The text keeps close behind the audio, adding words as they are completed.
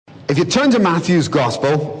If you turn to Matthew's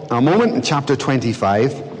Gospel, a moment in chapter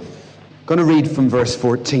 25, I'm going to read from verse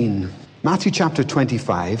 14. Matthew chapter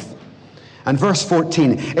 25 and verse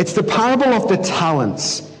 14. It's the parable of the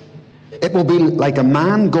talents. It will be like a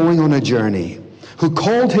man going on a journey who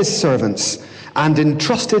called his servants and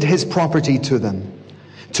entrusted his property to them.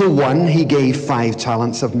 To one he gave 5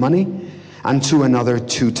 talents of money, and to another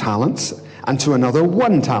 2 talents, and to another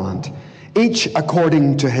 1 talent, each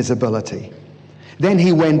according to his ability. Then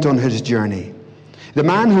he went on his journey. The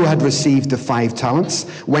man who had received the 5 talents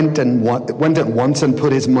went at once and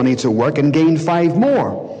put his money to work and gained 5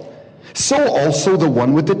 more. So also the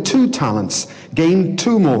one with the 2 talents gained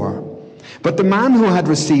 2 more. But the man who had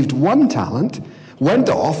received 1 talent went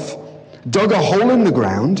off, dug a hole in the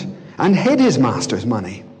ground, and hid his master's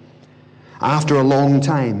money. After a long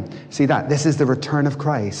time, see that? This is the return of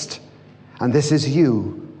Christ. And this is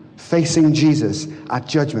you facing Jesus at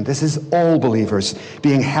judgment. This is all believers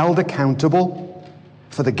being held accountable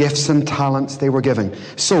for the gifts and talents they were giving.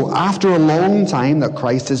 So after a long time that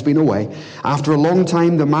Christ has been away, after a long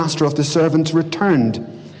time the master of the servants returned,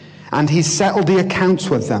 and he settled the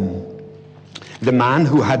accounts with them. The man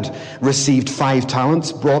who had received 5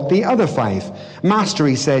 talents brought the other 5. Master,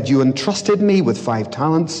 he said, you entrusted me with 5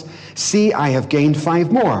 talents. See, I have gained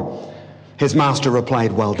 5 more. His master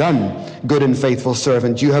replied, well done, good and faithful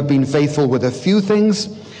servant. You have been faithful with a few things.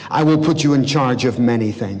 I will put you in charge of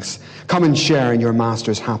many things. Come and share in your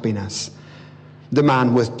master's happiness. The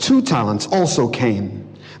man with 2 talents also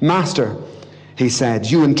came. Master, he said,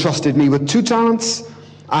 you entrusted me with 2 talents.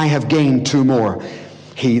 I have gained 2 more.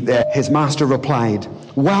 His master replied,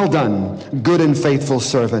 well done, good and faithful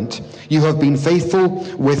servant. You have been faithful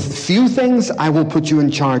with few things. I will put you in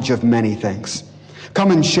charge of many things.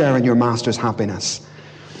 Come and share in your master's happiness.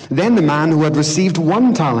 Then the man who had received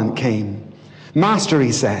 1 talent came. Master,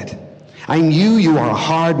 he said, I knew you are a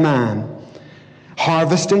hard man,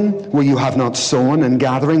 harvesting where you have not sown and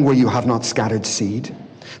gathering where you have not scattered seed.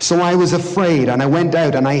 So I was afraid, and I went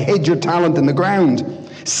out and I hid your talent in the ground.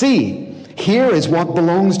 See, here is what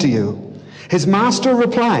belongs to you. His master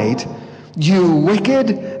replied, you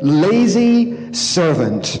wicked, lazy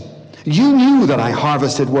servant. You knew that I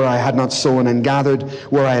harvested where I had not sown and gathered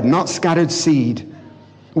where I had not scattered seed.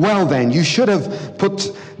 Well then, you should have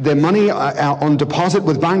put the money on deposit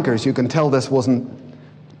with bankers. You can tell this wasn't,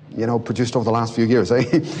 produced over the last few years.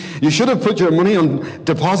 Eh? You should have put your money on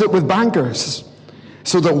deposit with bankers,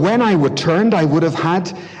 so that when I returned, I would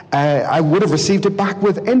have received it back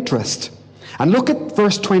with interest. And look at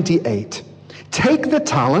verse 28. Take the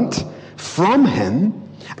talent from him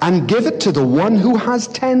and give it to the one who has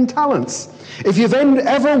 10 talents. If you've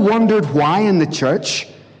ever wondered why in the church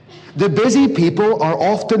the busy people are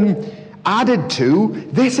often added to,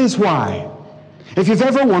 this is why. If you've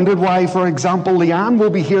ever wondered why, for example, Leanne will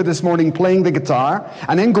be here this morning playing the guitar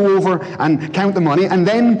and then go over and count the money and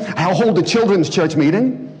then hold the children's church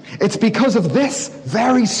meeting, it's because of this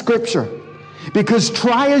very scripture. Because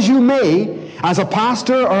try as you may, as a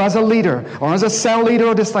pastor or as a leader or as a cell leader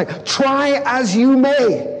or disciple, try as you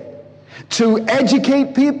may to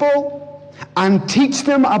educate people and teach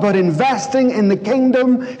them about investing in the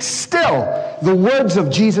kingdom, still the words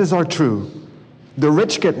of Jesus are true. The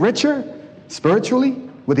rich get richer spiritually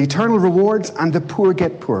with eternal rewards, and the poor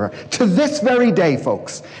get poorer. To this very day,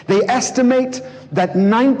 folks, they estimate that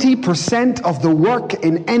 90% of the work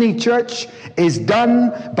in any church is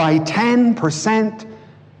done by 10%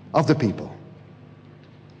 of the people.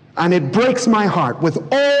 And it breaks my heart. With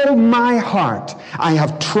all my heart, I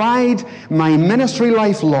have tried my ministry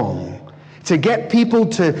life long to get people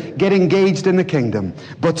to get engaged in the kingdom.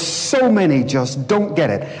 But so many just don't get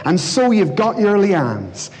it. And so you've got your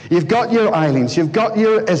Leannes, you've got your Eileens, you've got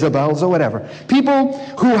your Isabels or whatever. People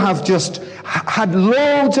who have just had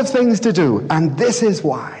loads of things to do. And this is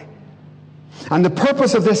why. And the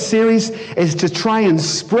purpose of this series is to try and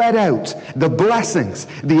spread out the blessings,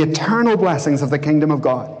 the eternal blessings of the kingdom of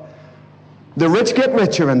God. The rich get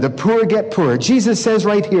richer and the poor get poorer. Jesus says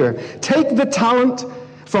right here, take the talent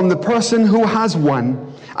from the person who has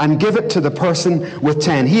 1 and give it to the person with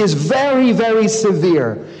 10. He is very, very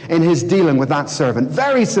severe in his dealing with that servant.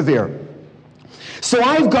 Very severe. So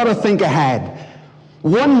I've got to think ahead.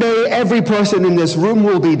 One day every person in this room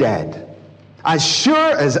will be dead. As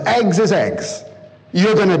sure as eggs,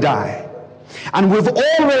 you're going to die. And we've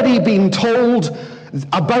already been told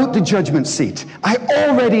about the judgment seat. I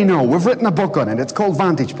already know. We've written a book on it. It's called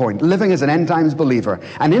Vantage Point, Living as an End Times Believer.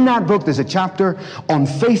 And in that book, there's a chapter on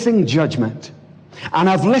facing judgment. And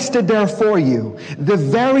I've listed there for you the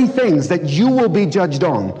very things that you will be judged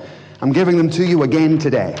on. I'm giving them to you again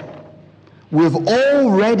today. We've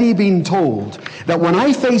already been told that when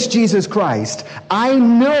I face Jesus Christ, I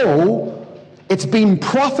know it's been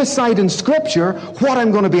prophesied in Scripture what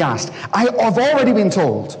I'm going to be asked. I've already been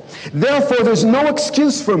told. Therefore, there's no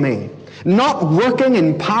excuse for me not working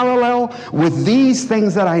in parallel with these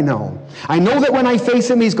things that I know. I know that when I face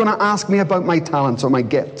him, he's going to ask me about my talents or my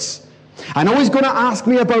gifts. I know he's going to ask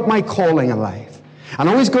me about my calling in life. I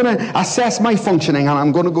know he's going to assess my functioning, and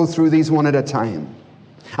I'm going to go through these one at a time.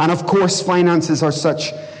 And of course, finances are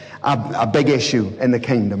such a big issue in the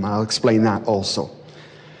kingdom. I'll explain that also.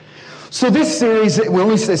 So this series,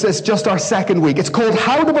 this is just our second week. It's called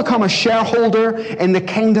How to Become a Shareholder in the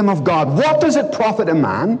Kingdom of God. What does it profit a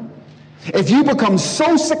man if you become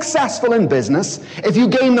so successful in business, if you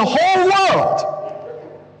gain the whole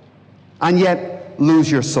world, and yet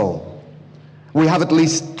lose your soul? We have at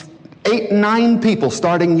least 8-9 people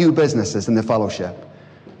starting new businesses in the fellowship.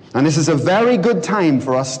 And this is a very good time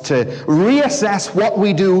for us to reassess what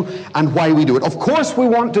we do and why we do it. Of course, we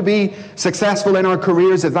want to be successful in our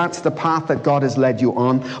careers if that's the path that God has led you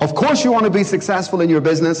on. Of course, you want to be successful in your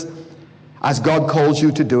business as God calls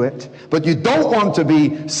you to do it. But you don't want to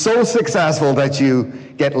be so successful that you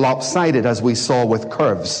get lopsided, as we saw with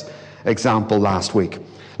Curve's example last week.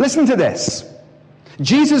 Listen to this.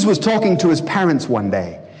 Jesus was talking to his parents one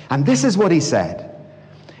day, and this is what he said.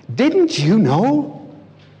 Didn't you know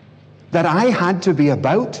that I had to be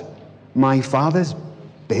about my Father's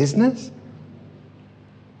business?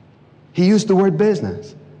 He used the word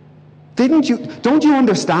business. Don't you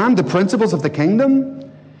understand the principles of the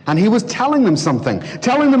kingdom? And he was telling them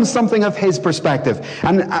something of his perspective.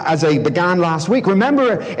 And as I began last week,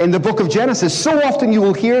 remember in the book of Genesis, so often you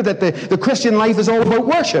will hear that the Christian life is all about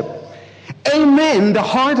worship. Amen, the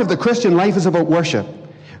heart of the Christian life is about worship.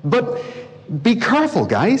 But be careful,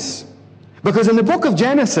 guys. Because in the book of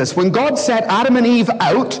Genesis, when God set Adam and Eve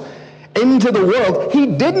out into the world, he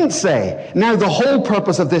didn't say, now the whole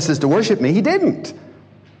purpose of this is to worship me. He didn't.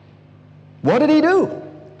 What did he do?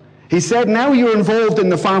 He said, now you're involved in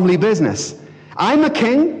the family business. I'm a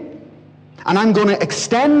king, and I'm going to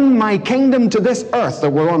extend my kingdom to this earth that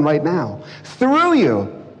we're on right now through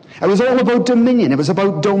you. It was all about dominion. It was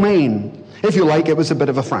about domain. If you like, it was a bit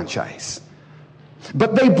of a franchise.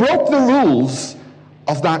 But they broke the rules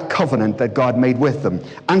of that covenant that God made with them.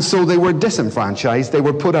 And so they were disenfranchised. They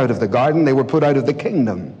were put out of the garden. They were put out of the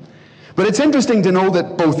kingdom. But it's interesting to know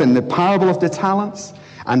that both in the parable of the talents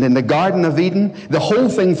and in the Garden of Eden, the whole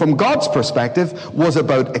thing from God's perspective was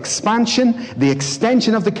about expansion, the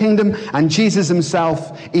extension of the kingdom, and Jesus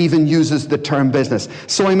himself even uses the term business.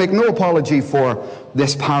 So I make no apology for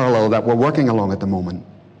this parallel that we're working along at the moment.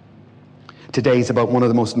 Today is about one of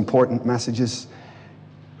the most important messages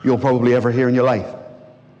you'll probably ever hear in your life.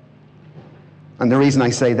 And the reason I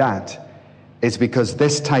say that is because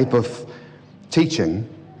this type of teaching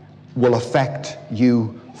will affect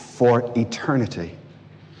you for eternity.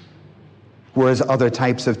 Whereas other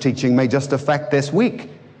types of teaching may just affect this week.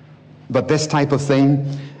 But this type of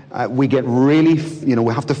thing, we get really,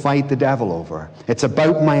 we have to fight the devil over. It's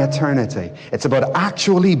about my eternity. It's about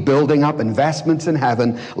actually building up investments in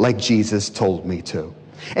heaven like Jesus told me to.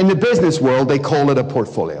 In the business world, they call it a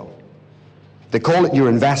portfolio. They call it your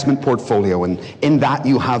investment portfolio, and in that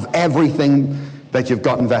you have everything that you've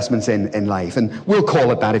got investments in life. And we'll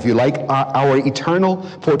call it that, if you like, our eternal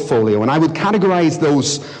portfolio. And I would categorize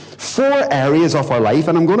those 4 areas of our life,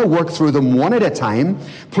 and I'm going to work through them one at a time.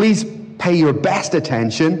 Please pay your best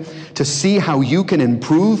attention to see how you can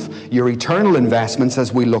improve your eternal investments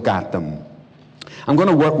as we look at them. I'm going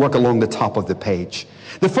to work along the top of the page.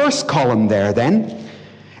 The first column there, then,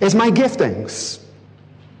 is my giftings.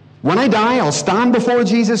 When I die, I'll stand before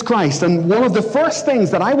Jesus Christ, and one of the first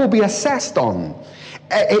things that I will be assessed on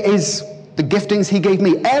is the giftings he gave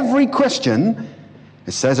me. Every Christian,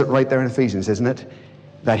 it says it right there in Ephesians, isn't it?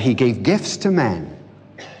 That he gave gifts to men,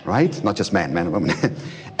 right? Not just men and women.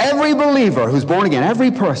 Every believer who's born again,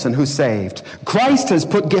 every person who's saved, Christ has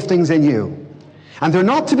put giftings in you. And they're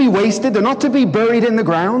not to be wasted. They're not to be buried in the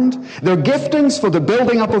ground. They're giftings for the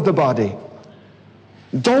building up of the body.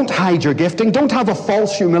 Don't hide your gifting. Don't have a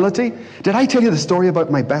false humility. Did I tell you the story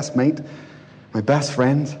about my best mate, my best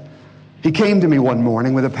friend? He came to me one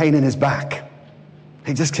morning with a pain in his back.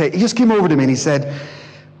 He just came over to me and he said,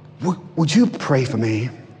 would you pray for me?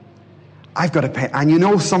 I've got a pain.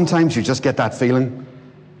 And sometimes you just get that feeling.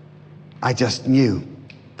 I just knew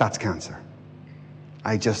that's cancer.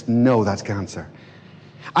 I just know that's cancer.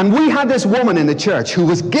 And we had this woman in the church who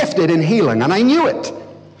was gifted in healing, and I knew it.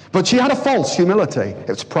 But she had a false humility. It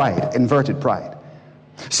was pride, inverted pride.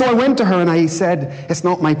 So I went to her and I said, it's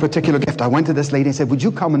not my particular gift. I went to this lady and said, would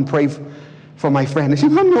you come and pray for my friend? And she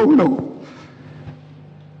said, no.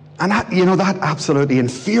 And that absolutely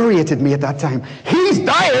infuriated me at that time. He's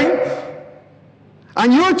dying,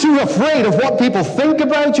 and you're too afraid of what people think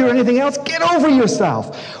about you or anything else. Get over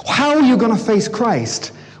yourself. How are you going to face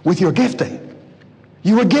Christ with your gifting?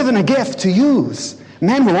 You were given a gift to use.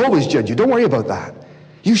 Men will always judge you. Don't worry about that.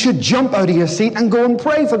 You should jump out of your seat and go and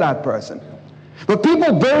pray for that person. But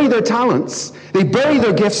people bury their talents. They bury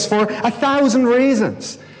their gifts for 1,000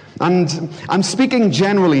 reasons. And I'm speaking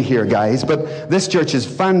generally here, guys, but this church is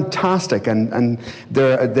fantastic, and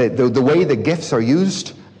the way the gifts are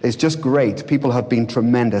used is just great. People have been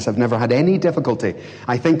tremendous. I've never had any difficulty.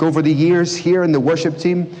 I think over the years here in the worship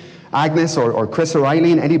team, Agnes or Chris or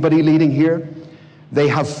Eileen, anybody leading here, they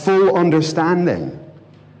have full understanding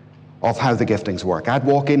of how the giftings work. I'd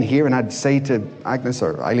walk in here and I'd say to Agnes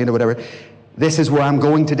or Eileen or whatever, this is where I'm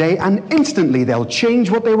going today, and instantly they'll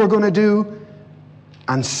change what they were going to do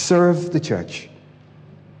and serve the church.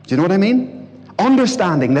 Do you know what I mean?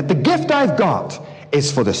 Understanding that the gift I've got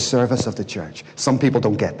is for the service of the church. Some people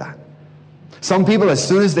don't get that. Some people, as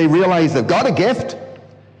soon as they realize they've got a gift,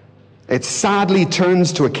 it sadly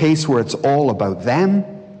turns to a case where it's all about them,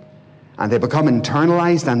 and they become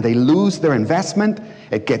internalized and they lose their investment.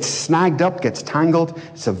 It gets snagged up, gets tangled.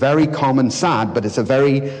 It's a very common, sad, but it's a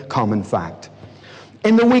very common fact.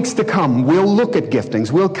 In the weeks to come, we'll look at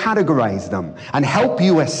giftings, we'll categorize them, and help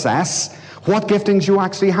you assess what giftings you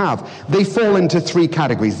actually have. They fall into 3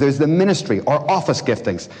 categories. There's the ministry or office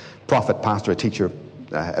giftings, prophet, pastor, teacher,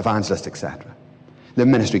 evangelist, etc. The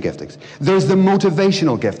ministry giftings. There's the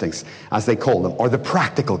motivational giftings, as they call them, or the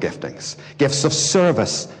practical giftings, gifts of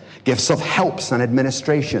service, gifts of helps and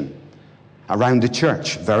administration around the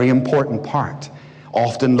church. Very important part.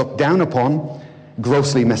 Often looked down upon,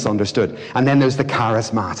 grossly misunderstood. And then there's the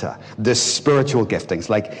charismata, the spiritual giftings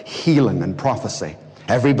like healing and prophecy.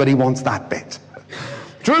 Everybody wants that bit.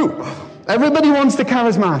 True. Everybody wants the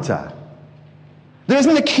charismata. There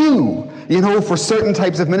isn't a queue, for certain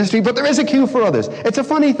types of ministry, but there is a queue for others. It's a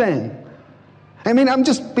funny thing. I mean, I'm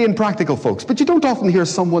just being practical, folks, but you don't often hear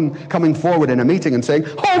someone coming forward in a meeting and saying,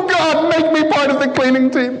 "Oh God, make me part of the cleaning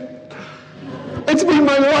team. It's been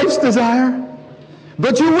my life's desire."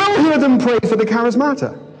 But you will hear them pray for the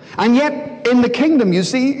charismata. And yet, in the kingdom, you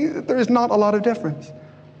see, there is not a lot of difference.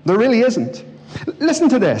 There really isn't. Listen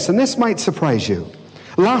to this, and this might surprise you.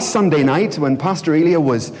 Last Sunday night, when Pastor Elia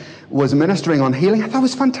was ministering on healing, I thought it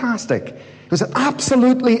was fantastic. It was an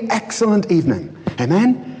absolutely excellent evening.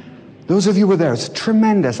 Amen? Those of you who were there, it's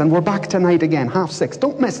tremendous. And we're back tonight again, 6:30.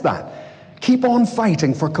 Don't miss that. Keep on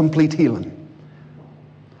fighting for complete healing.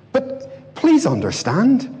 But please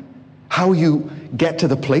understand how you get to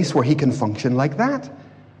the place where he can function like that.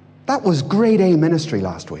 That was grade A ministry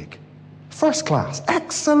last week. First class.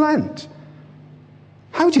 Excellent.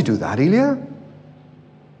 How'd you do that, Elia?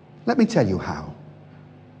 Let me tell you how.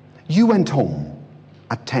 You went home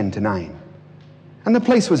at 10 to 9, and the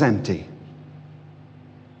place was empty.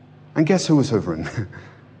 And guess who was hoovering?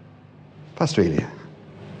 Pastor Elia.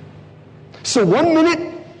 So 1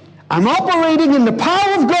 minute, I'm operating in the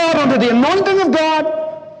power of God, under the anointing of God,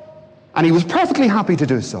 and he was perfectly happy to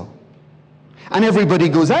do so. And everybody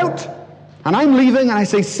goes out, and I'm leaving, and I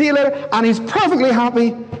say, "See you later," and he's perfectly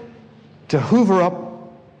happy to hoover up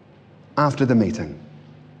after the meeting.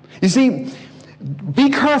 You see, be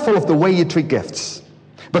careful of the way you treat gifts,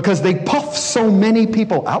 because they puff so many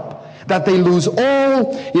people up that they lose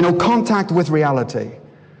all, contact with reality.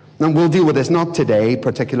 And we'll deal with this, not today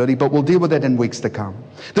particularly, but we'll deal with it in weeks to come.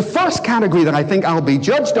 The first category that I think I'll be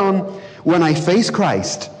judged on when I face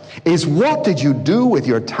Christ is, what did you do with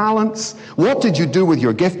your talents? What did you do with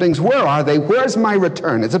your giftings? Where are they? Where's my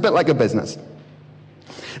return? It's a bit like a business.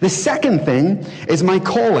 The second thing is my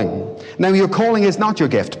calling. Now, your calling is not your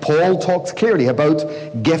gift. Paul talks clearly about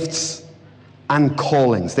gifts and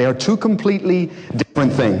callings. They are 2 completely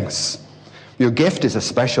different things. Your gift is a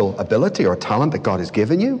special ability or talent that God has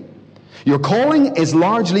given you. Your calling is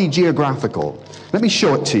largely geographical. Let me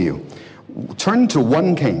show it to you. Turn to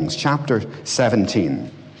 1 Kings chapter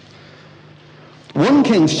 17. 1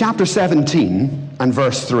 Kings chapter 17 and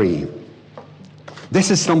verse 3.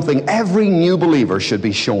 This is something every new believer should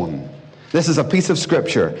be shown. This is a piece of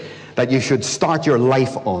scripture that you should start your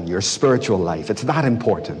life on, your spiritual life. It's that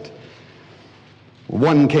important.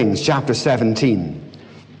 1 Kings chapter 17.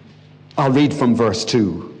 I'll read from verse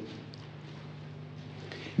 2.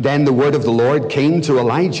 Then the word of the Lord came to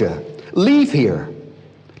Elijah. "Leave here,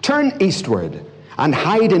 turn eastward, and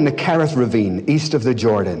hide in the Kerith ravine east of the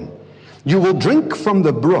Jordan. You will drink from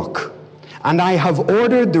the brook, and I have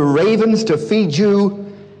ordered the ravens to feed you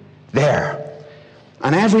there."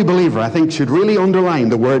 And every believer, I think, should really underline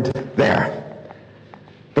the word "there."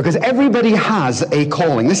 Because everybody has a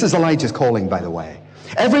calling. This is Elijah's calling, by the way.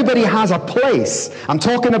 Everybody has a place. I'm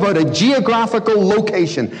talking about a geographical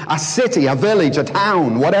location, a city, a village, a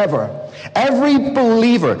town, whatever. Every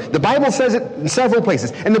believer, the Bible says it in several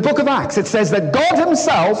places. In the book of Acts, it says that God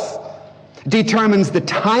himself determines the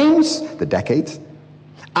times, the decades,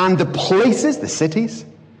 and the places, the cities,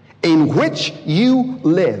 in which you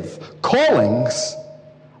live. Callings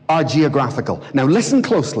are geographical. Now listen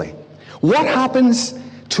closely. What happens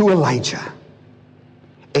to Elijah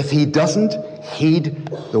if he doesn't heed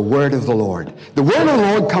the word of the Lord? The word of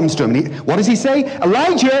the Lord comes to him. And what does he say?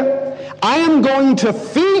 Elijah, I am going to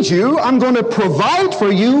feed you. I'm going to provide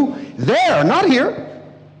for you there, not here.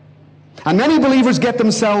 And many believers get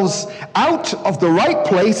themselves out of the right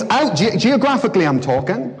place, out geographically I'm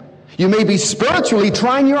talking. You may be spiritually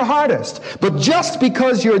trying your hardest, but just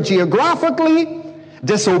because you're geographically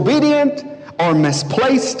disobedient or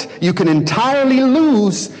misplaced, you can entirely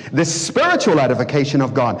lose the spiritual edification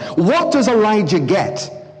of God. What does Elijah get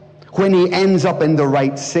when he ends up in the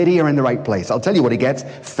right city or in the right place? I'll tell you what he gets: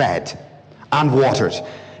 fed and watered.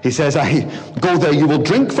 He says, I go there, you will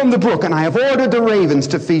drink from the brook, and I have ordered the ravens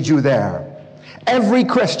to feed you there. Every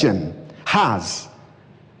Christian has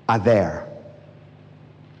a there.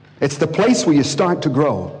 It's the place where you start to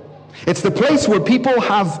grow. It's the place where people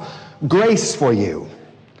have grace for you,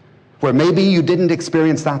 where maybe you didn't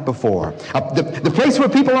experience that before. The place where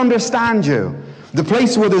people understand you. The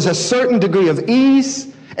place where there's a certain degree of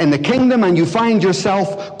ease in the kingdom and you find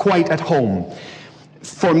yourself quite at home.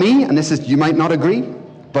 For me, and this is, you might not agree,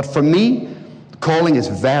 but for me, calling is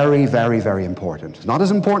very, very, very important. It's not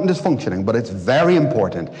as important as functioning, but it's very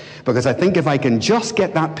important, because I think if I can just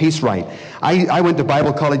get that piece right. I went to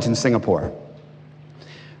Bible college in Singapore.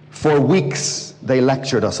 For weeks, they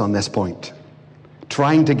lectured us on this point,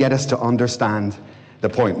 trying to get us to understand the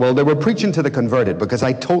point. Well, they were preaching to the converted, because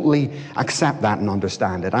I totally accept that and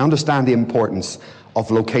understand it. I understand the importance of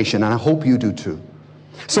location, and I hope you do too.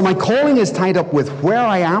 So my calling is tied up with where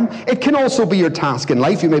I am. It can also be your task in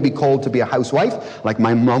life. You may be called to be a housewife, like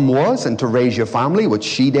my mum was, and to raise your family, which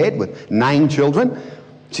she did with 9 children.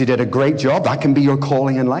 She did a great job. That can be your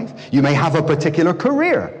calling in life. You may have a particular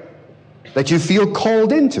career that you feel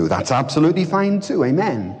called into. That's absolutely fine too.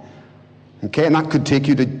 Amen. Okay, and that could take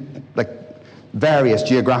you to various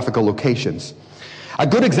geographical locations. A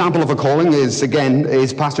good example of a calling is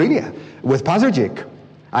Pastor Elia with Pazarjik.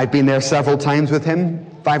 I've been there several times with him,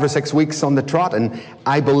 5 or 6 weeks on the trot, and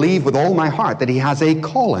I believe with all my heart that he has a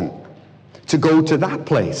calling to go to that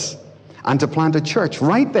place and to plant a church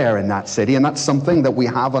right there in that city, and that's something that we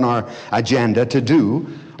have on our agenda to do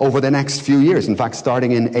over the next few years, in fact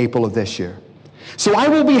starting in April of this year. So I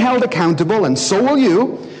will be held accountable, and so will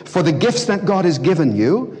you, for the gifts that God has given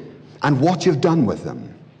you and what you've done with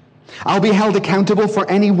them. I'll be held accountable for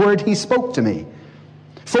any word he spoke to me.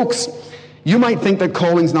 Folks, you might think that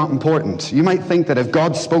calling's not important. You might think that if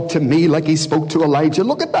God spoke to me like he spoke to Elijah,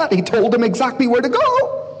 look at that, he told him exactly where to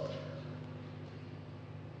go.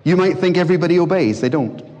 You might think everybody obeys. They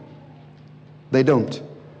don't. They don't.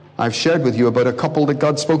 I've shared with you about a couple that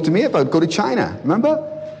God spoke to me about, go to China, remember?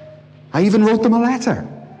 I even wrote them a letter,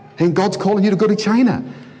 saying God's calling you to go to China.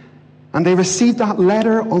 And they received that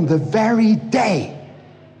letter on the very day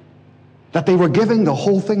that they were giving the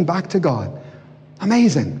whole thing back to God.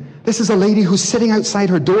 Amazing. This is a lady who's sitting outside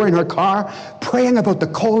her door in her car praying about the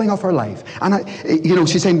calling of her life. And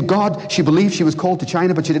she's saying God, she believed she was called to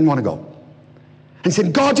China, but she didn't want to go. And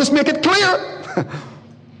said, God, just make it clear.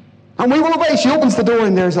 And we will obey. She opens the door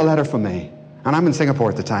and there's a letter from me. And I'm in Singapore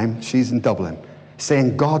at the time. She's in Dublin.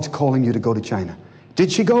 Saying, God's calling you to go to China.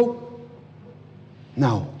 Did she go?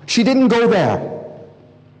 No. She didn't go there.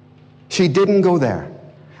 She didn't go there.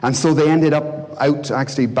 And so they ended up out,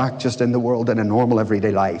 actually back just in the world in a normal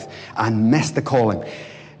everyday life, and missed the calling.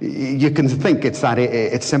 You can think it's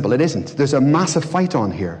simple. It isn't. There's a massive fight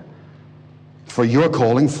on here for your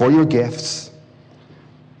calling, for your gifts,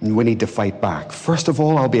 and we need to fight back. First of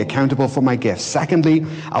all, I'll be accountable for my gifts. Secondly,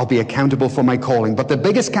 I'll be accountable for my calling. But the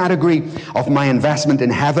biggest category of my investment in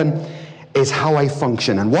heaven is how I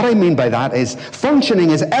function. And what I mean by that is functioning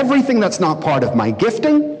is everything that's not part of my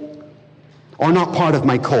gifting or not part of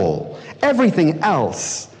my call. Everything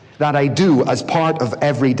else that I do as part of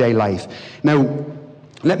everyday life. Now,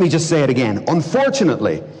 let me just say it again.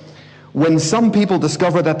 Unfortunately, when some people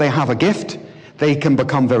discover that they have a gift, they can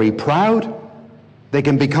become very proud, they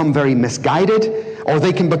can become very misguided, or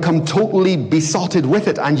they can become totally besotted with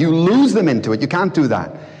it, and you lose them into it. You can't do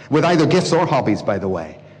that with either gifts or hobbies, by the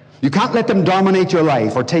way. You can't let them dominate your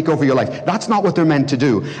life or take over your life. That's not what they're meant to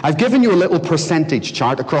do. I've given you a little percentage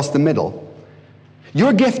chart across the middle.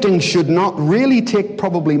 Your gifting should not really take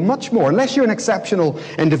probably much more, unless you're an exceptional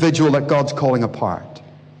individual that God's calling apart.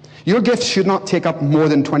 Your gifts should not take up more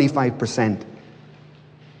than 25%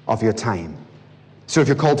 of your time. So if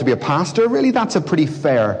you're called to be a pastor, really that's a pretty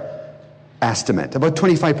fair estimate. About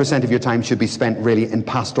 25% of your time should be spent really in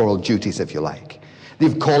pastoral duties, if you like.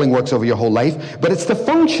 The calling works over your whole life, but it's the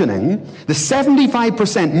functioning, the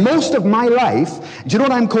 75%, most of my life. Do you know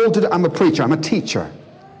what I'm called to do? I'm a preacher, I'm a teacher.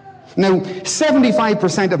 Now,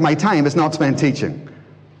 75% of my time is not spent teaching.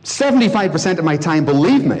 75% of my time,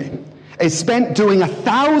 believe me, is spent doing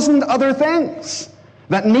 1,000 other things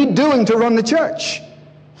that need doing to run the church.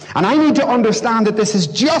 And I need to understand that this is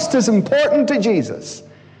just as important to Jesus.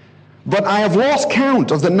 But I have lost count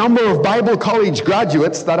of the number of Bible college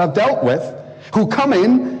graduates that I've dealt with who come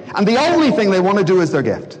in, and the only thing they want to do is their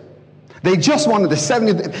gift. They just want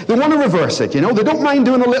they want to reverse it, you know. They don't mind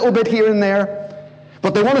doing a little bit here and there,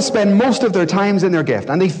 but they want to spend most of their times in their gift.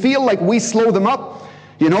 And they feel like we slow them up,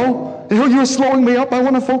 you know. You're slowing me up, I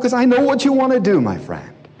want to focus. I know what you want to do, my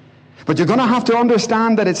friend. But you're going to have to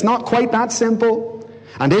understand that it's not quite that simple.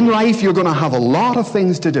 And in life, you're going to have a lot of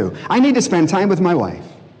things to do. I need to spend time with my wife.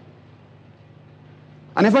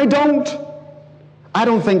 And if I don't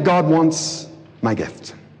think God wants my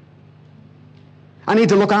gift. I need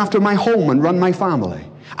to look after my home and run my family.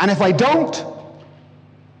 And if I don't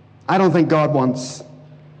think God wants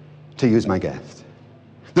to use my gift.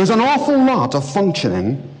 There's an awful lot of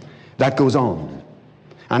functioning that goes on.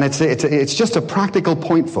 And it's just a practical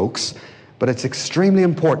point, folks, but it's extremely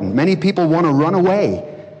important. Many people want to run away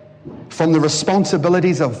from the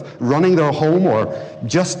responsibilities of running their home or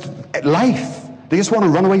just life. They just want to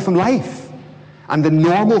run away from life and the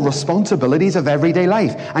normal responsibilities of everyday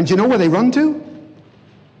life. And do you know where they run to?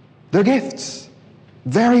 Their gifts.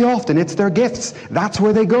 Very often it's their gifts. That's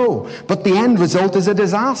where they go. But the end result is a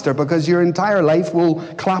disaster, because your entire life will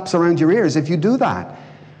collapse around your ears if you do that.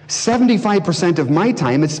 75% of my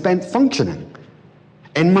time is spent functioning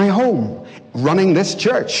in my home, running this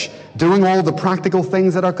church, doing all the practical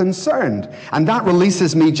things that are concerned. And that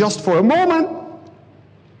releases me just for a moment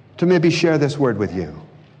to maybe share this word with you.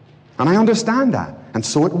 And I understand that. And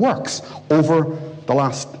so it works over the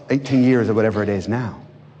last 18 years or whatever it is now.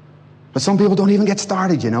 But some people don't even get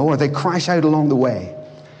started, you know, or they crash out along the way.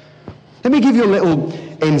 Let me give you a little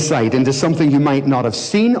insight into something you might not have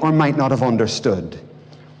seen or might not have understood.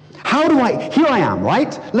 Here I am,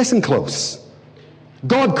 right? Listen close.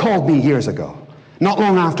 God called me years ago, not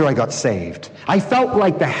long after I got saved. I felt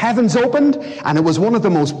like the heavens opened, and it was one of the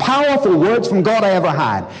most powerful words from God I ever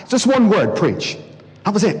had. Just one word, preach.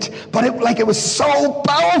 That was it. But it was so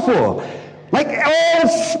powerful. Like all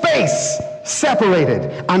space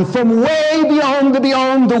separated. And from way beyond the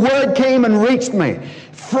beyond, the word came and reached me.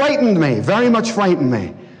 Frightened me, very much frightened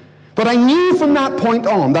me. But I knew from that point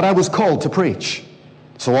on that I was called to preach.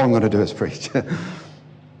 So all I'm going to do is preach.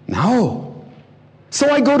 No. So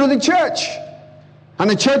I go to the church. And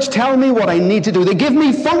the church tell me what I need to do. They give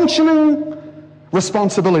me functioning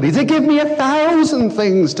responsibilities. They give me 1,000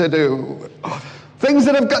 things to do. Things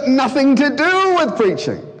that have got nothing to do with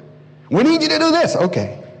preaching. We need you to do this.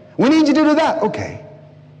 Okay. We need you to do that. Okay.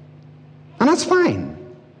 And that's fine.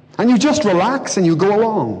 And you just relax and you go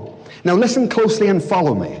along. Now listen closely and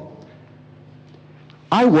follow me.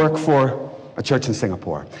 I work for a church in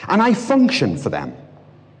Singapore, and I function for them.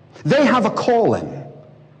 They have a calling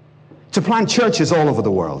to plant churches all over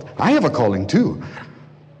the world. I have a calling too.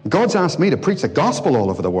 God's asked me to preach the gospel all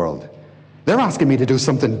over the world. They're asking me to do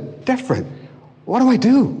something different. What do I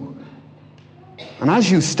do? And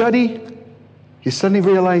as you study, you suddenly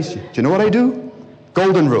realize, do you know what I do?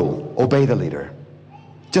 Golden rule, obey the leader.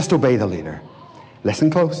 Just obey the leader. Listen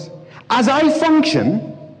close. As I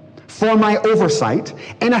function for my oversight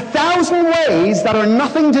in 1,000 ways that are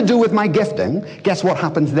nothing to do with my gifting, guess what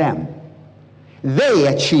happens then? They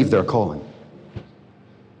achieve their calling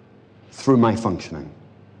through my functioning.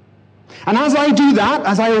 And as I do that,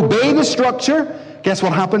 as I obey the structure, guess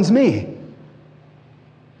what happens to me?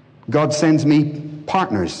 God sends me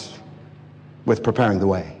partners with preparing the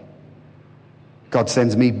way. God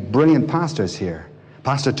sends me brilliant pastors here.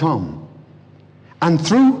 Pastor Tom. And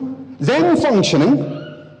through them functioning,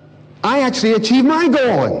 I actually achieve my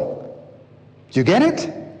calling. Do you get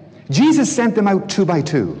it? Jesus sent them out 2 by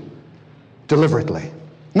 2, deliberately,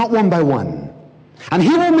 not 1 by 1. And he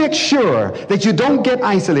will make sure that you don't get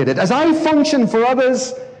isolated. As I function for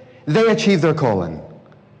others, they achieve their calling.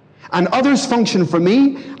 And others function for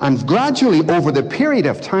me, and gradually over the period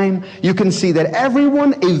of time, you can see that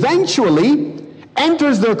everyone eventually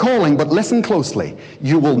enters their calling. But listen closely,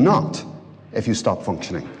 you will not if you stop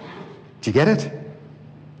functioning. Do you get it?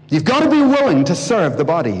 You've got to be willing to serve the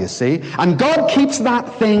body, you see. And God keeps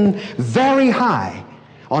that thing very high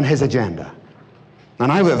on his agenda.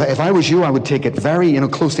 And if I was you, I would take it very,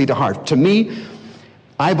 closely to heart. To me,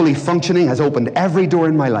 I believe functioning has opened every door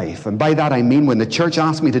in my life. And by that I mean when the church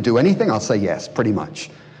asks me to do anything, I'll say yes, pretty much.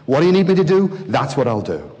 What do you need me to do? That's what I'll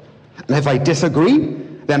do. And if I disagree,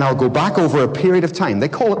 then I'll go back over a period of time. They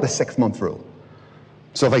call it the 6-month rule.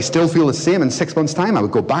 So if I still feel the same in 6 months' time, I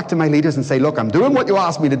would go back to my leaders and say, look, I'm doing what you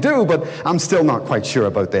asked me to do, but I'm still not quite sure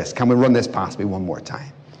about this. Can we run this past me one more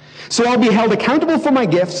time? So I'll be held accountable for my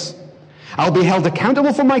gifts. I'll be held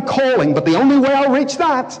accountable for my calling, but the only way I'll reach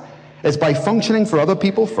that is by functioning for other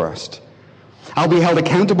people first. I'll be held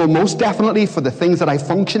accountable most definitely for the things that I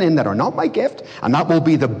function in that are not my gift, and that will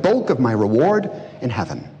be the bulk of my reward in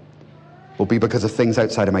heaven. Will be because of things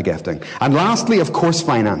outside of my gifting. And lastly, of course,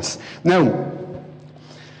 finance. Now,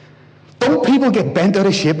 don't people get bent out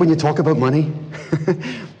of shape when you talk about money?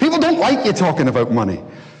 People don't like you talking about money.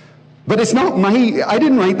 But it's not I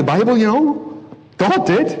didn't write the Bible, God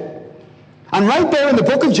did. And right there in the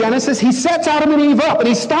book of Genesis, he sets Adam and Eve up and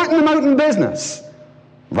he's starting them out in business.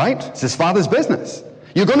 Right? It's his father's business.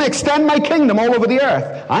 You're going to extend my kingdom all over the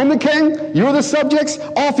earth. I'm the king, you're the subjects,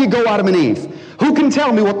 off you go, Adam and Eve. Who can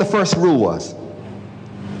tell me what the first rule was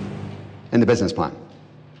in the business plan?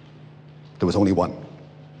 There was only one.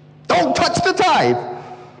 Don't touch the tithe.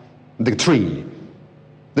 The tree.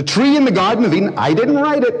 The tree in the Garden of Eden, I didn't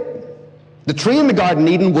write it. The tree in the Garden of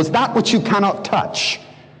Eden was that which you cannot touch.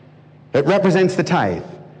 It represents the tithe.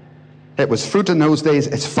 It was fruit in those days,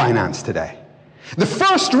 it's finance today. The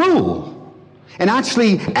first rule in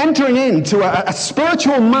actually entering into a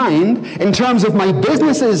spiritual mind in terms of my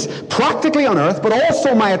businesses practically on earth, but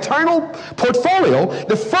also my eternal portfolio,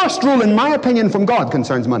 the first rule, in my opinion, from God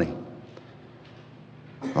concerns money.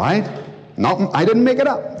 Right? I didn't make it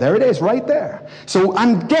up. There it is, right there. So,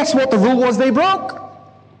 and guess what the rule was they broke?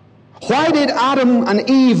 Why did Adam and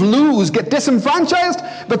Eve get disenfranchised?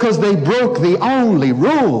 Because they broke the only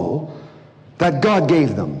rule that God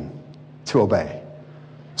gave them to obey.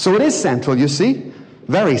 So it is central, you see,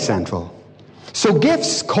 very central. So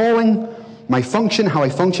gifts, calling, my function, how I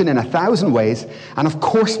function in 1,000 ways, and of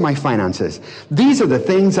course my finances. These are the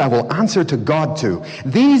things I will answer to God to.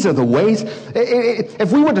 These are the ways.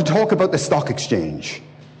 If we were to talk about the stock exchange,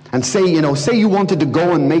 and say you wanted to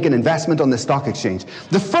go and make an investment on the stock exchange,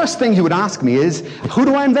 the first thing you would ask me is, who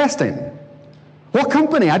do I invest in? What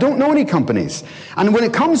company? I don't know any companies. And when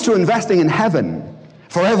it comes to investing in heaven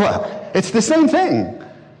forever, it's the same thing.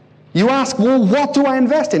 You ask, well, what do I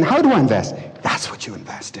invest in? How do I invest? That's what you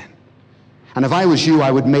invest in. And if I was you,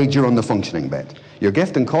 I would major on the functioning bit. Your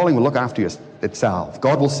gift and calling will look after itself.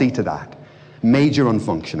 God will see to that. Major on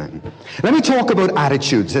functioning. Let me talk about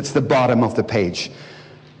attitudes. It's the bottom of the page.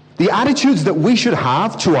 The attitudes that we should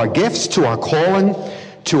have to our gifts, to our calling,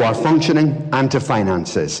 to our functioning, and to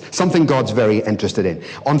finances. Something God's very interested in.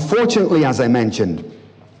 Unfortunately, as I mentioned,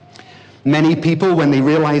 many people, when they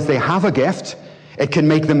realize they have a gift, it can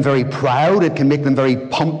make them very proud, it can make them very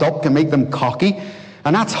pumped up, can make them cocky,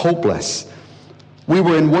 and that's hopeless. We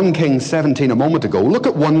were in 1 Kings 17 a moment ago. Look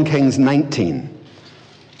at 1 Kings 19.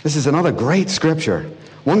 This is another great scripture.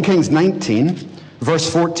 1 Kings 19, verse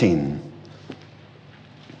 14.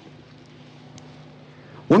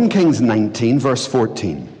 1 Kings 19, verse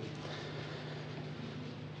 14.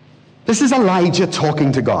 This is Elijah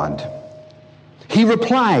talking to God. He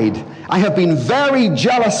replied, I have been very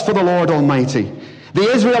jealous for the Lord Almighty. The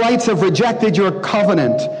Israelites have rejected your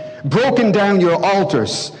covenant, broken down your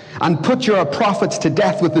altars, and put your prophets to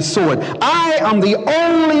death with the sword. I am the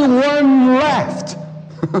only one left.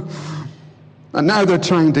 And now they're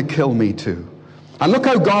trying to kill me too. And look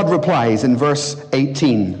how God replies in verse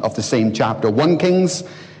 18 of the same chapter. 1 Kings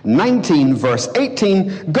 19, verse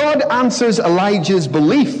 18. God answers Elijah's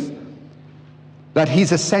belief that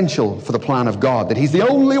he's essential for the plan of God, that he's the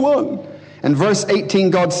only one. In verse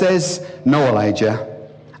 18, God says, no, Elijah,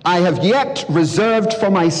 I have yet reserved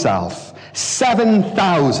for myself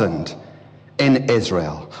 7,000 in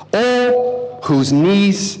Israel, all whose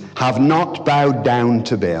knees have not bowed down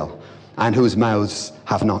to Baal and whose mouths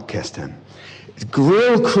have not kissed him.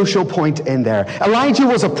 Real crucial point in there. Elijah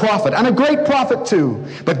was a prophet, and a great prophet too.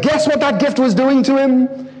 But guess what that gift was doing to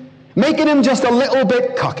him? Making him just a little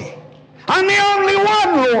bit cocky. I'm the only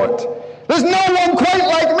one, Lord. There's no one quite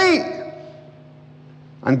like me.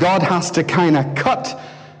 And God has to kind of cut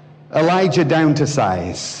Elijah down to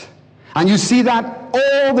size. And you see that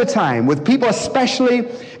all the time with people, especially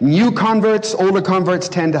new converts. Older converts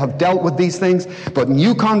tend to have dealt with these things. But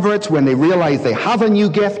new converts, when they realize they have a new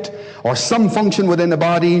gift or some function within the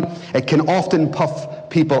body, it can often puff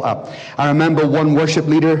people up. I remember one worship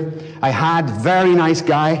leader I had, very nice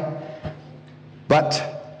guy, but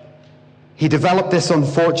he developed this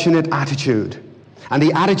unfortunate attitude. And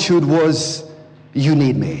the attitude was, you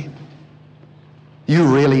need me. You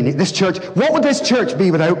really need this church. What would this church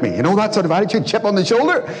be without me? You know, that sort of attitude, chip on the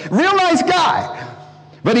shoulder. Real nice guy.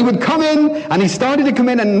 But he would come in, and he started to come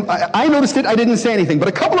in, and I noticed it, I didn't say anything. But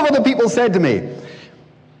a couple of other people said to me,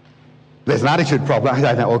 there's an attitude problem.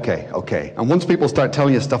 I thought, okay. And once people start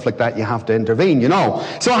telling you stuff like that, you have to intervene, you know.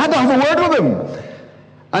 So I had to have a word with him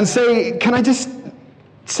and say, can I just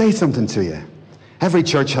say something to you? Every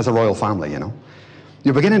church has a royal family, you know.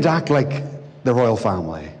 You're beginning to act like the royal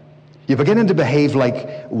family. You're beginning to behave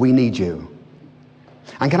like we need you.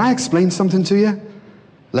 And can I explain something to you?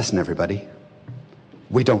 Listen, everybody.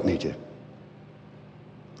 We don't need you.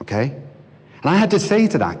 Okay? And I had to say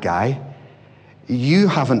to that guy, you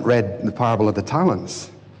haven't read the parable of the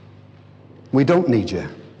talents. We don't need you.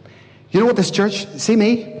 You know what this church, see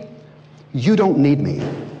me? You don't need me.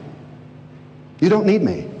 You don't need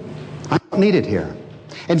me. I'm not needed here.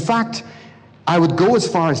 In fact, I would go as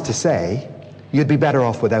far as to say, you'd be better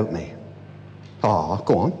off without me. Oh,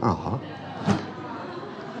 go on.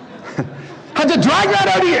 Had to drag that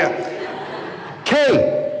out of you.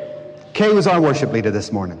 Kay was our worship leader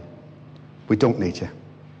this morning. We don't need you.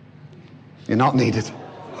 You're not needed.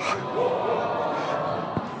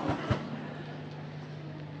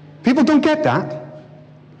 People don't get that.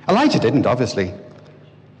 Elijah didn't, obviously.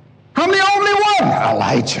 I'm the only one.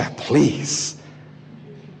 Elijah, please.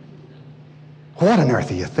 What on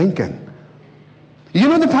earth are you thinking? You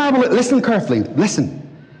know the parable, listen carefully, listen.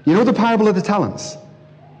 You know the parable of the talents?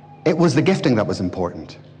 It was the gifting that was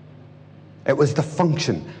important. It was the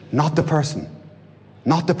function, not the person.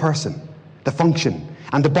 Not the person, the function.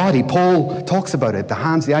 And the body, Paul talks about it, the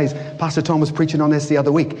hands, the eyes. Pastor Tom was preaching on this the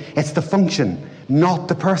other week. It's the function, not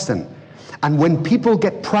the person. And when people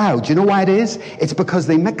get proud, you know why it is? It's because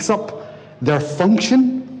they mix up their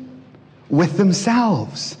function with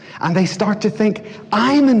themselves. And they start to think,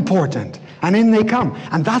 I'm important. And in they come.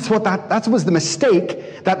 And that was the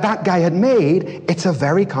mistake that guy had made. It's a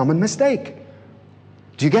very common mistake.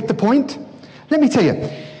 Do you get the point? Let me tell you,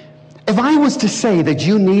 if I was to say that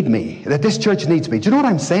you need me, that this church needs me, do you know what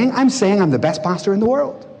I'm saying? I'm saying I'm the best pastor in the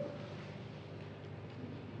world.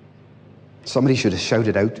 Somebody should have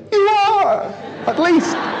shouted out, you are, at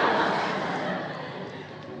least.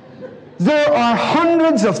 There are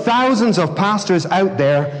hundreds of thousands of pastors out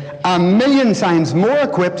there, a million times more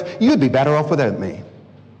equipped. You'd be better off without me.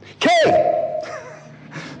 Kay,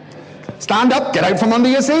 stand up, get out from under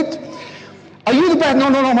your seat. Are you the best? No,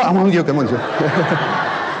 I'm only joking.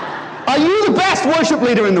 Are you the best worship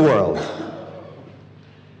leader in the world?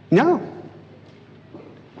 No.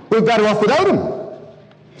 We're better off without him.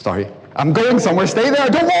 Sorry, I'm going somewhere. Stay there.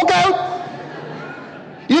 Don't walk out.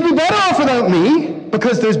 You'd be better off without me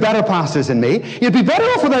because there's better pastors than me. You'd be better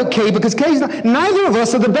off without Kay because Kay's not. Neither of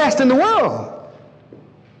us are the best in the world.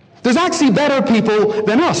 There's actually better people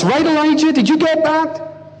than us. Right, Elijah? Did you get that?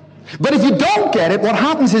 But if you don't get it, what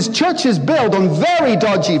happens is churches build on very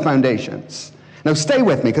dodgy foundations. Now stay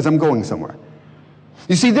with me because I'm going somewhere.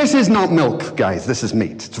 You see, this is not milk, guys. This is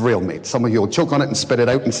meat. It's real meat. Some of you will choke on it and spit it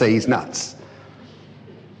out and say he's nuts.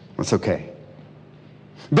 That's okay.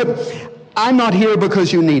 But I'm not here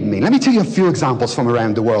because you need me. Let me tell you a few examples from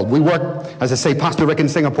around the world. We worked, as I say, Pastor Rick in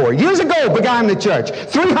Singapore. Years ago began the church.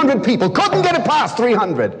 300 people. Couldn't get it past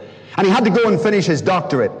 300. And he had to go and finish his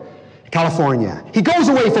doctorate. California. He goes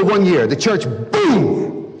away for 1 year. The church,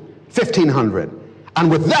 boom, 1,500.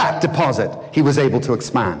 And with that deposit, he was able to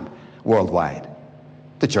expand worldwide.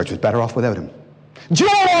 The church was better off without him. Joel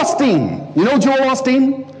Osteen. You know Joel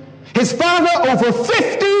Osteen? His father, over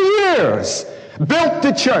 50 years, built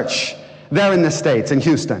the church there in the States, in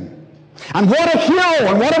Houston. And what a hero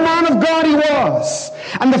and what a man of God he was.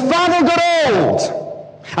 And the father got old.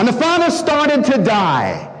 And the father started to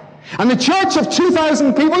die. And the church of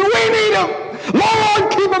 2,000 people, we need him. Lord,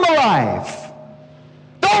 keep him alive.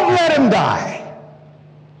 Don't let him die.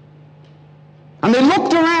 And they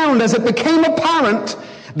looked around as it became apparent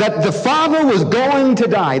that the father was going to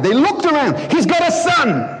die. They looked around. He's got a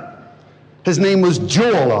son. His name was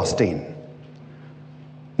Joel Osteen.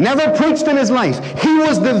 Never preached in his life. He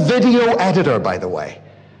was the video editor, by the way,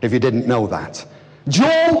 if you didn't know that.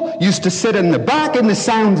 Joel used to sit in the back in the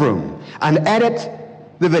sound room and edit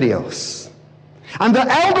the videos. And the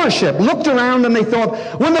eldership looked around and they thought,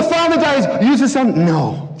 when the father dies, use his son.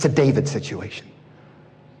 No, it's a David situation.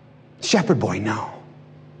 Shepherd boy, no.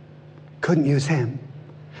 Couldn't use him.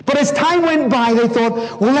 But as time went by, they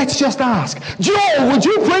thought, well, let's just ask. Joel, would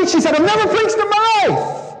you preach? He said, I've never preached in my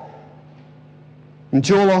life. And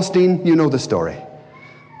Joel Osteen, you know the story.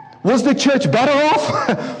 Was the church better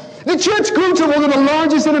off? The church grew to one of the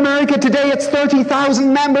largest in America. Today it's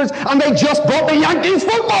 30,000 members, and they just bought the Yankees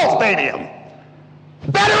football stadium.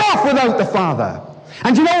 Better off without the Father.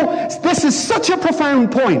 And you know, this is such a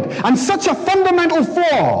profound point and such a fundamental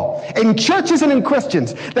flaw in churches and in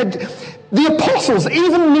Christians that the apostles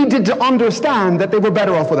even needed to understand that they were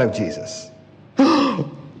better off without Jesus.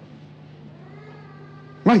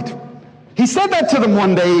 Right. He said that to them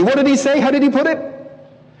one day. What did he say? How did he put it?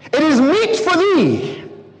 It is meet for thee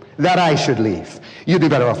that I should leave. You'd be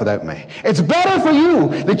better off without me. It's better for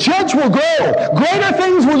you. The church will grow. Greater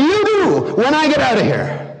things will you do when I get out of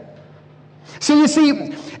here. So you see,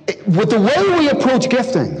 with the way we approach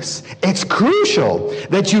giftings, it's crucial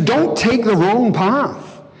that you don't take the wrong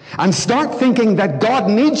path and start thinking that God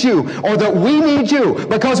needs you or that we need you,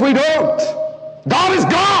 because we don't. God is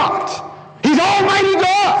God. He's Almighty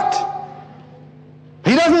God.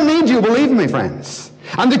 He doesn't need you, believe me, friends.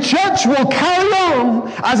 And the church will carry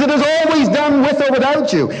on as it has always done, with or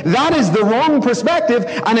without you. That is the wrong perspective,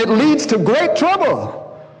 and it leads to great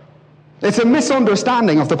trouble. It's a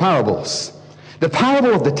misunderstanding of the parables. The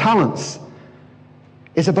parable of the talents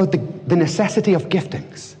is about the necessity of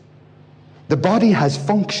giftings. The body has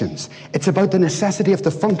functions. It's about the necessity of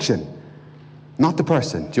the function, not the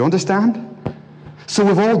person. Do you understand? So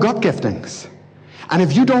we've all got giftings. And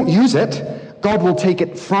if you don't use it, God will take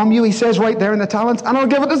it from you, he says right there in the talents, and I'll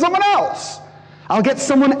give it to someone else. I'll get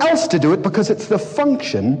someone else to do it, because it's the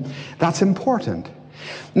function that's important.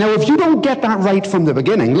 Now, if you don't get that right from the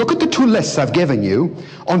beginning, look at the two lists I've given you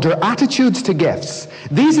under attitudes to gifts.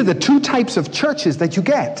 These are the two types of churches that you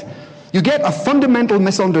get. You get a fundamental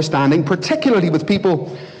misunderstanding, particularly with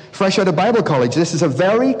people fresh out of Bible college. This is a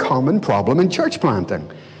very common problem in church planting.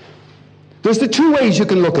 There's the two ways you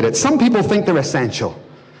can look at it. Some people think they're essential.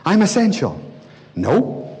 I'm essential.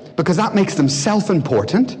 No, because that makes them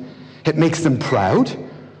self-important. It makes them proud.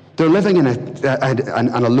 They're living in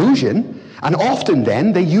an illusion. And often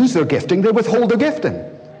then, they use their gifting, they withhold their gifting.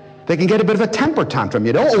 They can get a bit of a temper tantrum,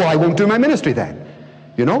 you know. Oh, I won't do my ministry then.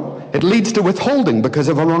 You know, it leads to withholding because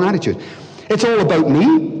of a wrong attitude. It's all about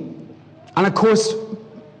me. And of course,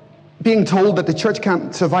 being told that the church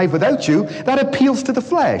can't survive without you, that appeals to the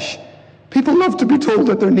flesh. People love to be told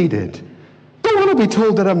that they're needed. Don't want to be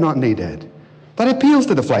told that I'm not needed. That appeals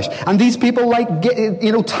to the flesh. And these people like,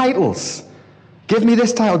 titles. Give me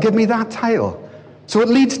this title, give me that title. So it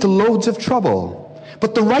leads to loads of trouble.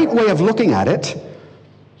 But the right way of looking at it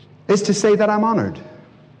is to say that I'm honored.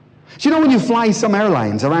 Do you know, when you fly some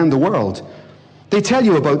airlines around the world, they tell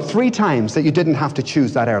you about 3 times that you didn't have to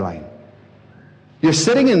choose that airline. You're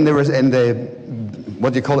sitting in the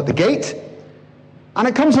what do you call it, the gate, and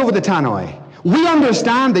it comes over the tannoy. We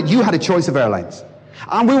understand that you had a choice of airlines,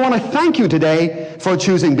 and we want to thank you today for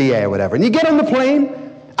choosing BA or whatever. And you get on the plane,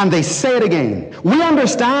 and they say it again. We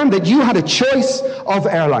understand that you had a choice of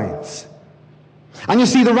airlines. And you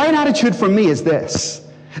see, the right attitude for me is this.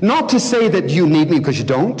 Not to say that you need me, because you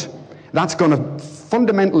don't. That's going to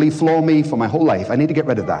fundamentally flaw me for my whole life. I need to get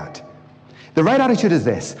rid of that. The right attitude is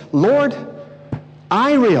this. Lord,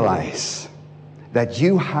 I realize that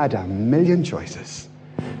you had a million choices.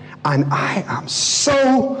 And I am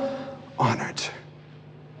so honored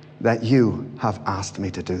that you have asked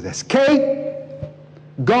me to do this. Kay,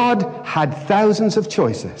 God had thousands of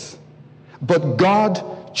choices, but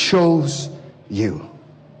God chose you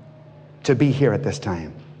to be here at this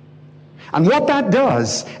time. And what that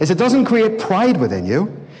does is it doesn't create pride within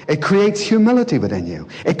you. It creates humility within you.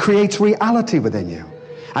 It creates reality within you.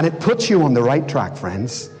 And it puts you on the right track,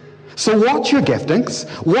 friends. So watch your giftings.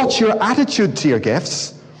 Watch your attitude to your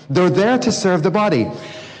gifts. They're there to serve the body.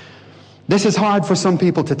 This is hard for some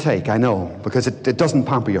people to take, I know, because it doesn't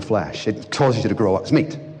pamper your flesh. It causes you to grow up. It's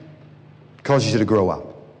meat. It causes you to grow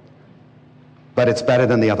up. But it's better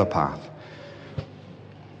than the other path.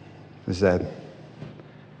 There's a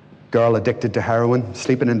girl addicted to heroin,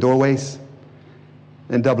 sleeping in doorways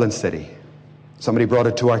in Dublin City. Somebody brought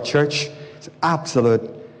her to our church. It's an absolute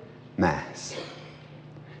mess.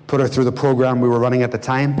 Put her through the program we were running at the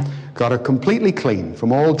time, got her completely clean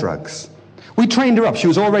from all drugs. We trained her up. She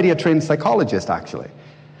was already a trained psychologist, actually.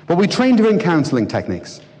 But we trained her in counseling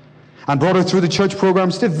techniques and brought her through the church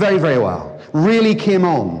programs. Did very, very well. Really came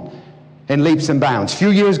on in leaps and bounds. A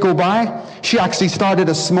few years go by, she actually started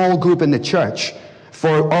a small group in the church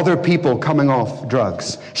for other people coming off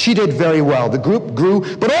drugs. She did very well. The group grew,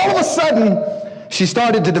 but all of a sudden, she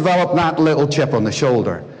started to develop that little chip on the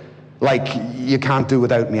shoulder, like, you can't do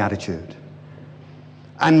without me attitude.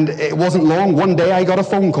 And it wasn't long. One day I got a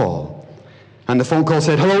phone call. And the phone call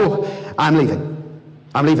said, hello, I'm leaving.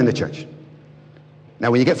 I'm leaving the church. Now,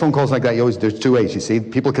 when you get phone calls like that, there's two ways, you see.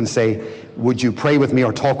 People can say, would you pray with me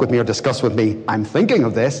or talk with me or discuss with me? I'm thinking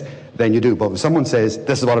of this, then you do. But when someone says,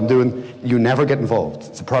 this is what I'm doing, you never get involved.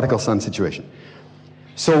 It's a prodigal son situation.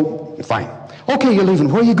 So, fine. Okay, you're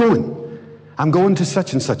leaving. Where are you going? I'm going to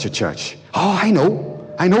such and such a church. Oh, I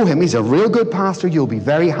know him. He's a real good pastor. You'll be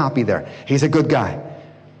very happy there. He's a good guy.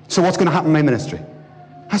 So what's going to happen in my ministry?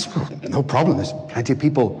 I said, well, no problem. There's plenty of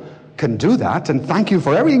people can do that. And thank you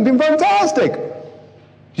for everything. You've been fantastic.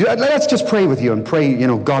 Let's just pray with you and pray,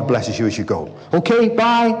 God blesses you as you go. Okay,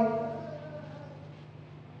 bye.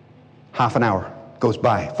 Half an hour goes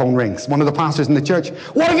by. Phone rings. One of the pastors in the church.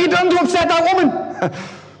 What have you done to upset that woman?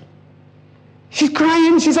 She's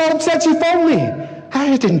crying. She's all upset. She phoned me.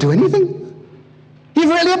 I didn't do anything. You've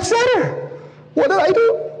really upset her. What did I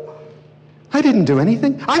do? I didn't do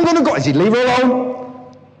anything. I'm going to go. I said, leave her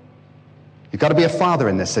alone. You've got to be a father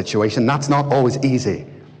in this situation. That's not always easy.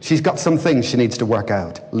 She's got some things she needs to work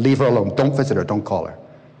out. Leave her alone. Don't visit her. Don't call her.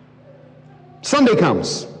 Sunday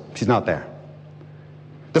comes. She's not there.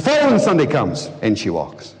 The following Sunday comes. In she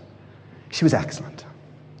walks. She was excellent.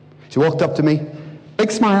 She walked up to me. Big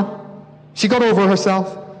smile. She got over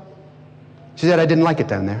herself. She said, I didn't like it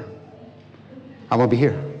down there. I want to be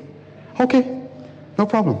here. Okay. No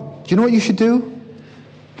problem. Do you know what you should do?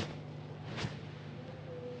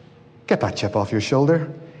 Get that chip off your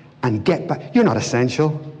shoulder and get back. You're not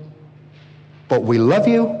essential. But we love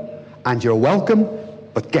you and you're welcome,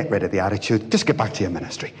 but get rid of the attitude. Just get back to your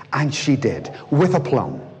ministry. And she did, with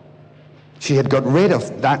aplomb. She had got rid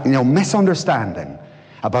of that, misunderstanding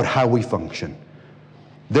about how we function.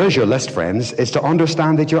 There's your list, friends, is to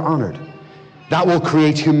understand that you're honored. That will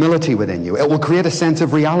create humility within you. It will create a sense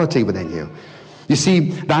of reality within you. You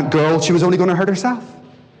see, that girl, she was only going to hurt herself.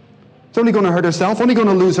 It's only going to hurt herself, only going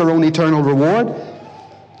to lose her own eternal reward.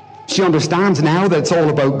 She understands now that it's all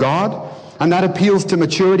about God, and that appeals to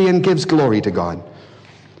maturity and gives glory to God.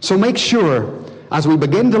 So make sure, as we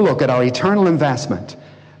begin to look at our eternal investment,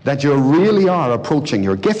 that you really are approaching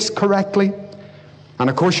your gifts correctly. And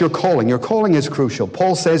of course, your calling. Your calling is crucial.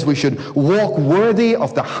 Paul says we should walk worthy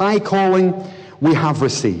of the high calling we have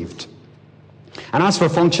received. And as for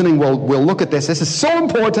functioning, we'll look at this. This is so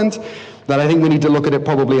important that I think we need to look at it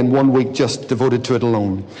probably in 1 week just devoted to it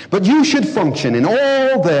alone. But you should function in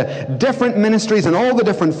all the different ministries and all the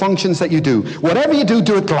different functions that you do. Whatever you do,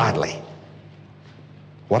 do it gladly.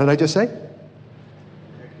 What did I just say?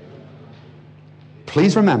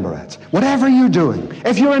 Please remember it. Whatever you're doing,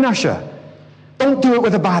 if you're an usher, don't do it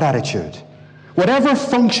with a bad attitude. Whatever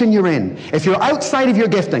function you're in, if you're outside of your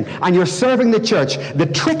gifting and you're serving the church, the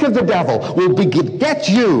trick of the devil will be to get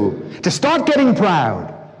you to start getting proud,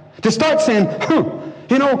 to start saying,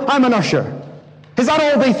 I'm an usher. Is that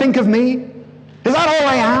all they think of me? Is that all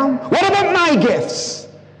I am? What about my gifts?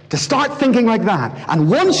 To start thinking like that. And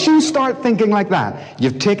once you start thinking like that,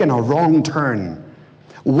 you've taken a wrong turn.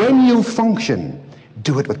 When you function,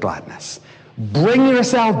 do it with gladness. Bring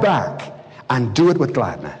yourself back and do it with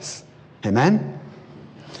gladness. Amen?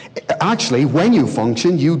 Actually, when you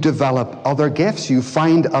function, you develop other gifts. You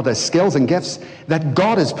find other skills and gifts that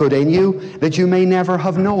God has put in you that you may never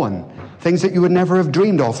have known. Things that you would never have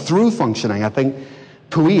dreamed of through functioning. I think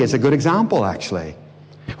Pui is a good example, actually.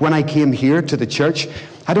 When I came here to the church,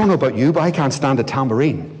 I don't know about you, but I can't stand a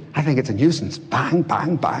tambourine. I think it's a nuisance. Bang,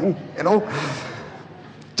 bang, bang,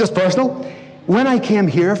 Just personal. When I came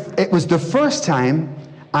here, it was the first time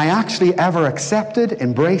I actually ever accepted,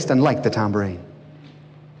 embraced, and liked the tambourine.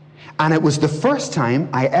 And it was the first time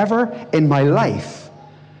I ever, in my life,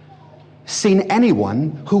 seen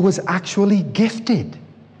anyone who was actually gifted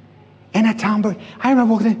in a tambourine. I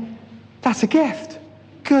remember walking in, that's a gift.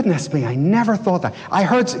 Goodness me, I never thought that. I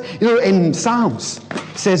heard, in Psalms,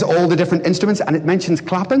 it says all the different instruments, and it mentions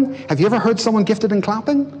clapping. Have you ever heard someone gifted in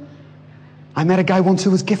clapping? I met a guy once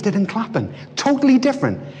who was gifted in clapping. Totally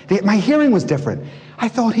different. My hearing was different. I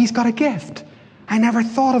thought, he's got a gift. I never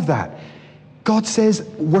thought of that. God says,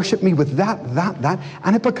 worship me with that,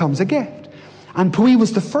 and it becomes a gift. And Pui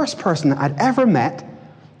was the first person I'd ever met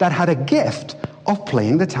that had a gift of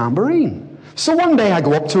playing the tambourine. So one day I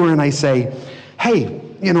go up to her and I say, hey,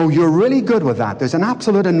 you're really good with that. There's an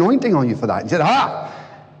absolute anointing on you for that. She said,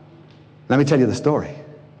 let me tell you the story.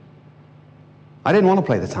 I didn't want to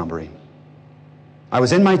play the tambourine. I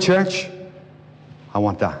was in my church. I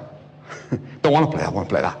want that. Don't want to play. I want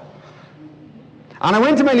to play that. And I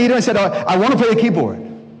went to my leader and said, I want to play the keyboard.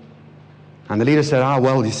 And the leader said,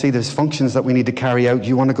 well, you see, there's functions that we need to carry out.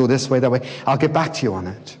 You want to go this way, that way? I'll get back to you on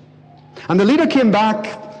it. And the leader came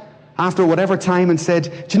back after whatever time and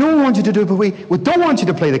said, do you know what we want you to do? But we don't want you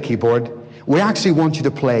to play the keyboard. We actually want you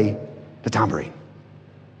to play the tambourine.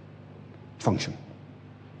 Function.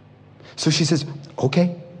 So she says,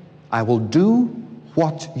 okay, I will do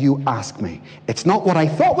what you ask me. It's not what I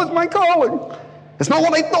thought was my calling. It's not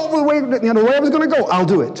what I thought was where I was going to go. I'll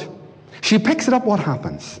do it. She picks it up. What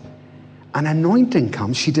happens? An anointing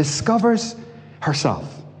comes. She discovers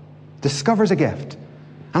herself, discovers a gift.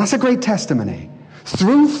 And that's a great testimony.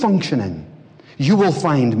 Through functioning, you will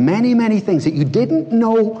find many, many things that you didn't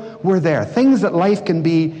know were there. Things that life can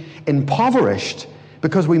be impoverished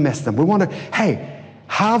because we miss them. We want to, hey,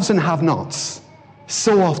 haves and have-nots.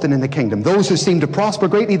 So often in the kingdom, those who seem to prosper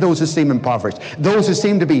greatly, those who seem impoverished, those who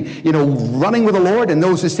seem to be, running with the Lord, and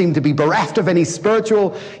those who seem to be bereft of any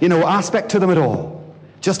spiritual, aspect to them at all.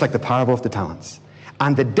 Just like the parable of the talents.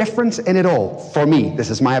 And the difference in it all, for me, this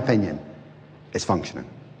is my opinion, is functioning.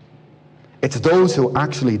 It's those who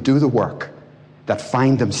actually do the work that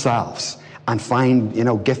find themselves and find,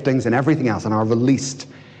 giftings and everything else and are released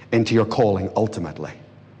into your calling ultimately.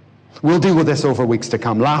 We'll deal with this over weeks to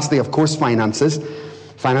come. Lastly, of course, finances.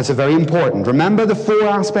 Finances are very important. Remember the 4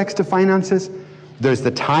 aspects to finances? There's the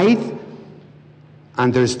tithe,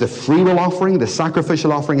 and there's the free will offering, the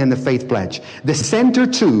sacrificial offering, and the faith pledge. The center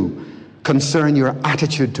 2 concern your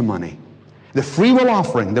attitude to money. The free will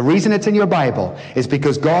offering, the reason it's in your Bible is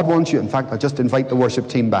because God wants you. In fact, I'll just invite the worship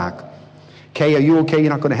team back. Kay, are you okay? You're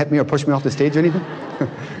not going to hit me or push me off the stage or anything?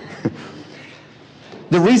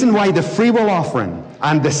 The reason why the free will offering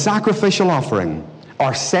and the sacrificial offering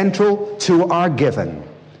are central to our giving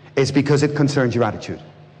is because it concerns your attitude.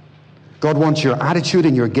 God wants your attitude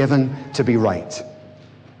and your giving to be right.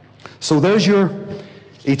 So there's your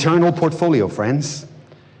eternal portfolio, friends.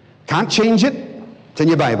 Can't change it. It's in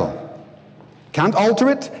your Bible. Can't alter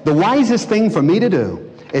it. The wisest thing for me to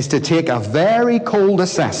do is to take a very cold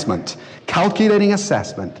assessment, calculating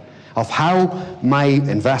assessment of how my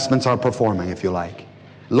investments are performing, if you like.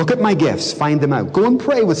 Look at my gifts, find them out. Go and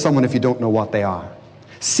pray with someone if you don't know what they are.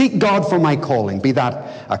 Seek God for my calling, be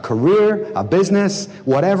that a career, a business,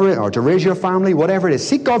 whatever, or to raise your family, whatever it is.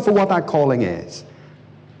 Seek God for what that calling is.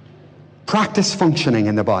 Practice functioning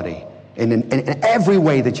in the body in every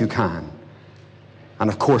way that you can. And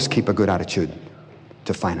of course, keep a good attitude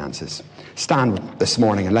to finances. Stand this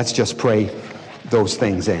morning and let's just pray those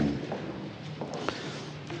things in.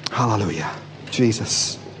 Hallelujah.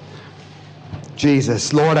 Jesus.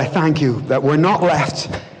 Jesus, Lord, I thank you that we're not left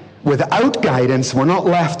without guidance. We're not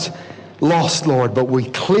left lost, Lord, but we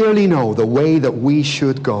clearly know the way that we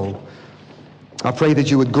should go. I pray that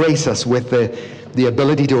you would grace us with the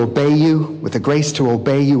ability to obey you, with the grace to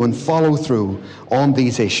obey you and follow through on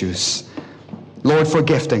these issues. Lord, for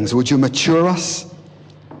giftings, would you mature us?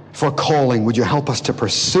 For calling, would you help us to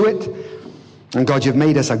pursue it? And God, you've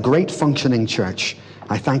made us a great functioning church.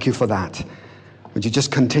 I thank you for that. Would you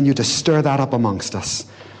just continue to stir that up amongst us?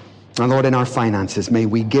 And Lord, in our finances, may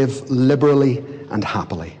we give liberally and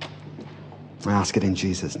happily. I ask it in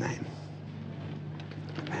Jesus' name.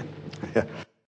 Amen.